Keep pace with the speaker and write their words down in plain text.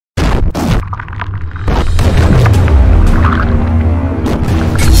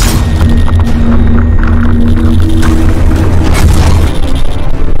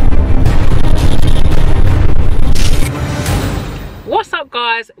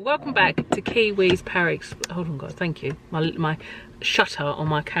welcome back to Kewes ParaXplore. Hold on guys, thank you. My shutter on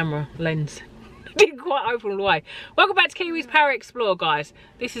my camera lens didn't quite open all the way. Welcome back to Kewes ParaXplore, guys.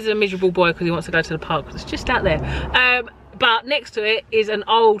 This is a miserable boy because he wants to go to the park. It's just out there. But next to it is an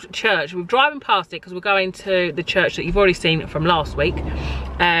old church. We're driving past it because we're going to the church that you've already seen from last week.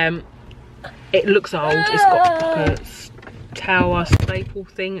 It looks old. It's got like a tower staple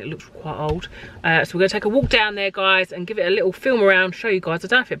thing. It looks quite old. So we're going to take a walk down there, guys, and give it a little film around, show you guys. I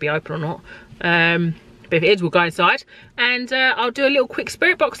don't know if it'll be open or not. But if it is, we'll go inside. And I'll do a little quick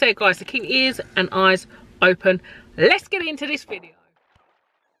spirit box there, guys. So keep ears and eyes open. Let's get into this video.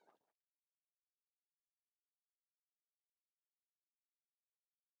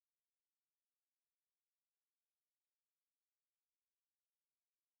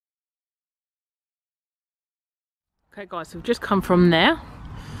 Okay guys, so we've just come from there.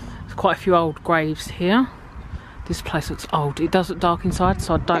 There's quite a few old graves here. This place looks old. It does look dark inside,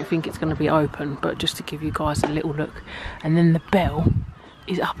 so I don't think it's going to be open, but just to give you guys a little look. And then the bell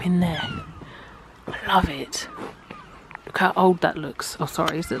is up in there. I love it. Look how old that looks. Oh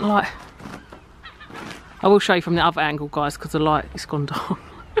sorry, is it light? I will show you from the other angle, guys, because the light is gone dark.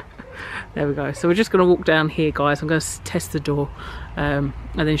 There we go. So we're just going to walk down here, guys. I'm going to test the door and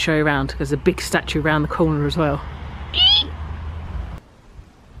then show you around. There's a big statue around the corner as well.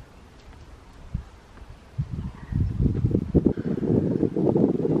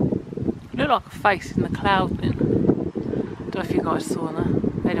 Look like a face in the cloud bin. Don't know if you guys saw that.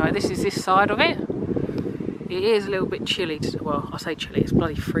 Anyway, this is this side of it. It is a little bit chilly. Well, I say chilly, it's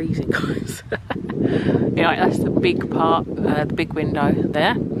bloody freezing, guys. Anyway, that's the big part, the big window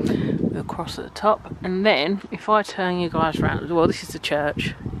there. The cross at the top. And then, if I turn you guys around, well, this is the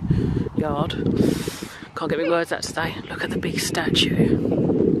church yard. Can't get my words out today. Look at the big statue.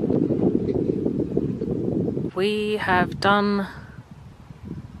 We have done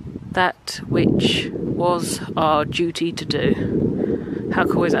that which was our duty to do. How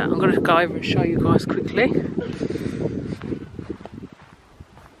cool is that? I'm going to go over and show you guys quickly.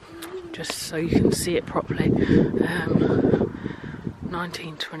 Just so you can see it properly.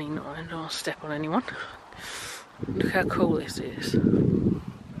 1929, don't step on anyone. Look how cool this is.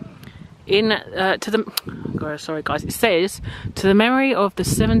 Sorry guys, it says, to the memory of the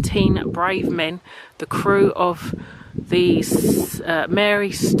 17 brave men, the crew of the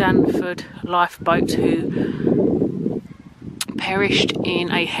Mary Stanford Lifeboat, who perished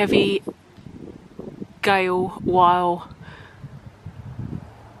in a heavy gale while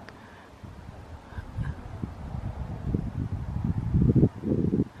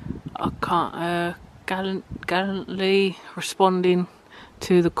gallantly responding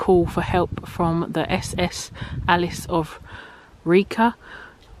to the call for help from the SS Alice of Rica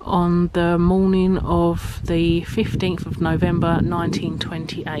on the morning of the 15th of November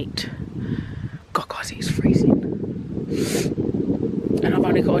 1928. God guys, it is freezing. And I've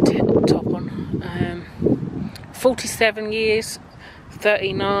only got a top on. 47 years,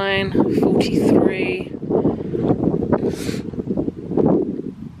 39, 43,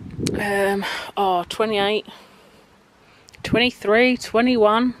 28, 23,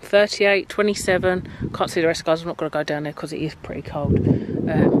 21, 38, 27. Can't see the rest, guys. I'm not going to go down there because it is pretty cold.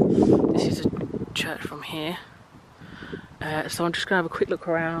 This is a church from here. So I'm just going to have a quick look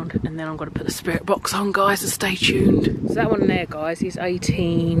around and then I'm going to put the spirit box on, guys, so stay tuned. So that one there, guys, is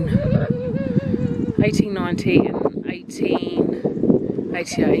 1890 and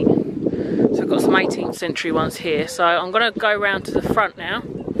 1888. So I've got some 18th century ones here. So I'm going to go around to the front now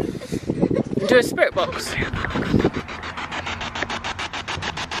and do a spirit box.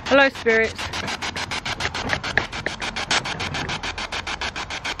 Hello, spirits.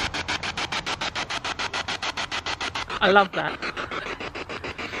 I love that.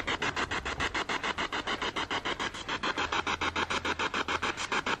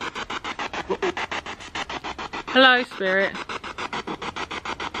 Hello, spirit.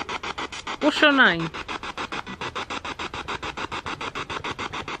 What's your name?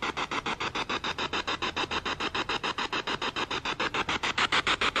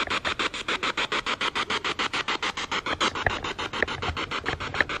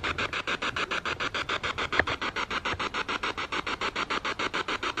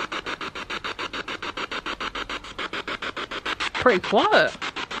 Pretty quiet.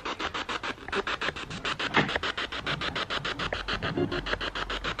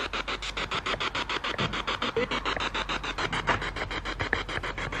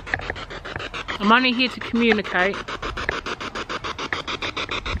 I'm only here to communicate.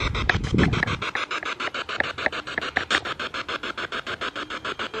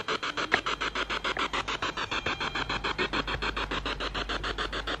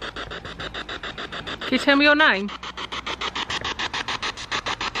 Can you tell me your name?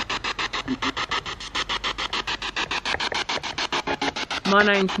 My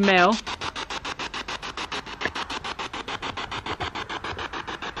name's Mel.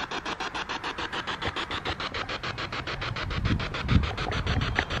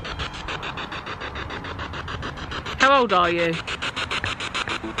 How old are you?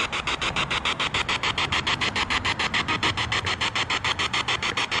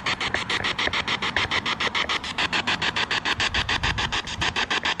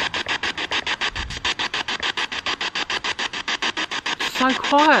 So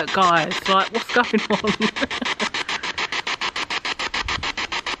quiet, guys. Like, what's going on?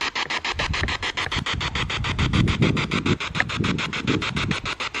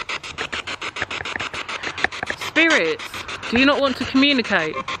 Spirits, do you not want to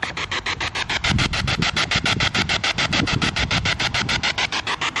communicate?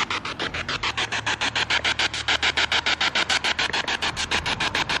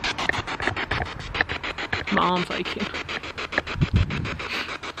 My arm's aching.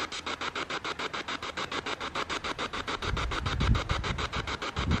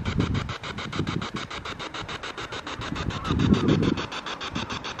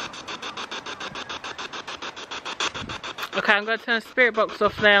 Okay, I'm going to turn the spirit box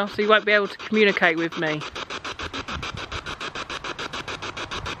off now so you won't be able to communicate with me.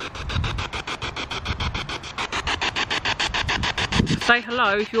 Say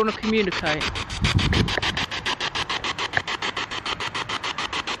hello if you want to communicate.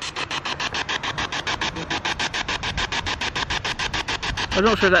 I'm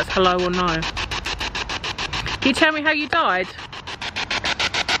not sure if that's hello or no. Can you tell me how you died?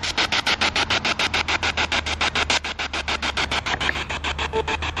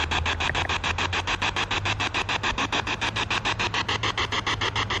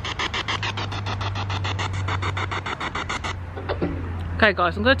 Okay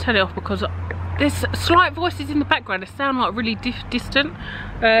guys, I'm going to turn it off because there's slight voices in the background. They sound like really distant.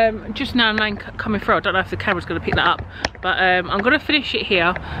 Just now and then coming through. I don't know if the camera's going to pick that up. But I'm going to finish it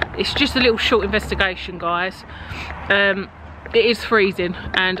here. It's just a little short investigation, guys. It is freezing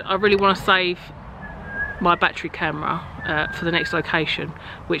and I really want to save my battery camera for the next location,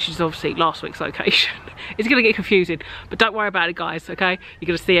 which is obviously last week's location. It's going to get confusing, but don't worry about it, guys, okay? You're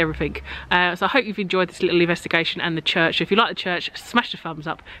going to see everything. So I hope you've enjoyed this little investigation and the church. If you like the church, smash the thumbs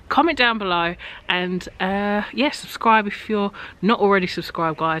up, comment down below, and yeah, subscribe if you're not already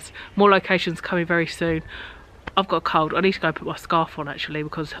subscribed, guys. More locations coming very soon. I've got a cold. I need to go put my scarf on actually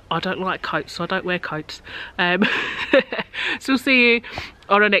because I don't like coats, so I don't wear coats. So we'll see you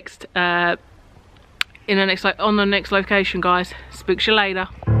on the next on the next location, guys. Speak to you later.